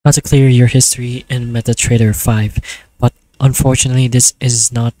How to clear your history in Metatrader 5, but unfortunately this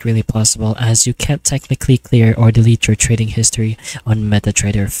is not really possible as you can't technically clear or delete your trading history on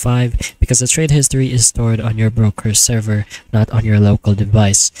Metatrader 5 because the trade history is stored on your broker's server, not on your local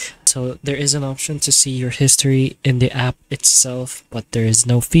device. So there is an option to see your history in the app itself, but there is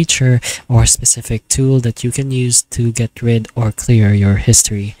no feature or specific tool that you can use to get rid or clear your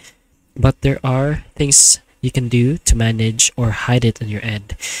history. But there are things you can do to manage or hide it on your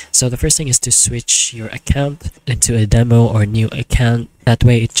end. So the first thing is to switch your account into a demo or new account. That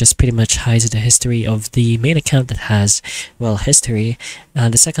way it just pretty much hides the history of the main account that has, well, history.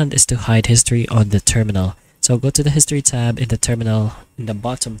 The second is to hide history on the terminal. So go to the history tab in the terminal in the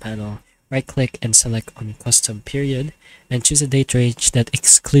bottom panel, right click and select on custom period and choose a date range that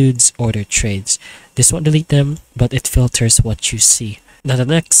excludes order trades. This won't delete them, but it filters what you see. Now the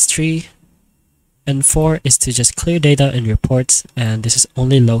next 3 and 4 is to just clear data and reports, and this is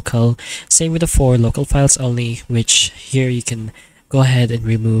only local. Same with the 4, local files only, which here you can go ahead and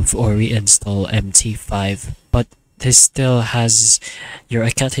remove or reinstall MT5, but this still has your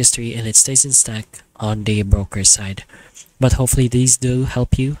account history and it stays in stack on the broker side. But hopefully these do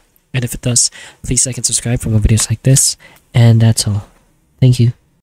help you, and if it does, please like and subscribe for more videos like this, and that's all. Thank you.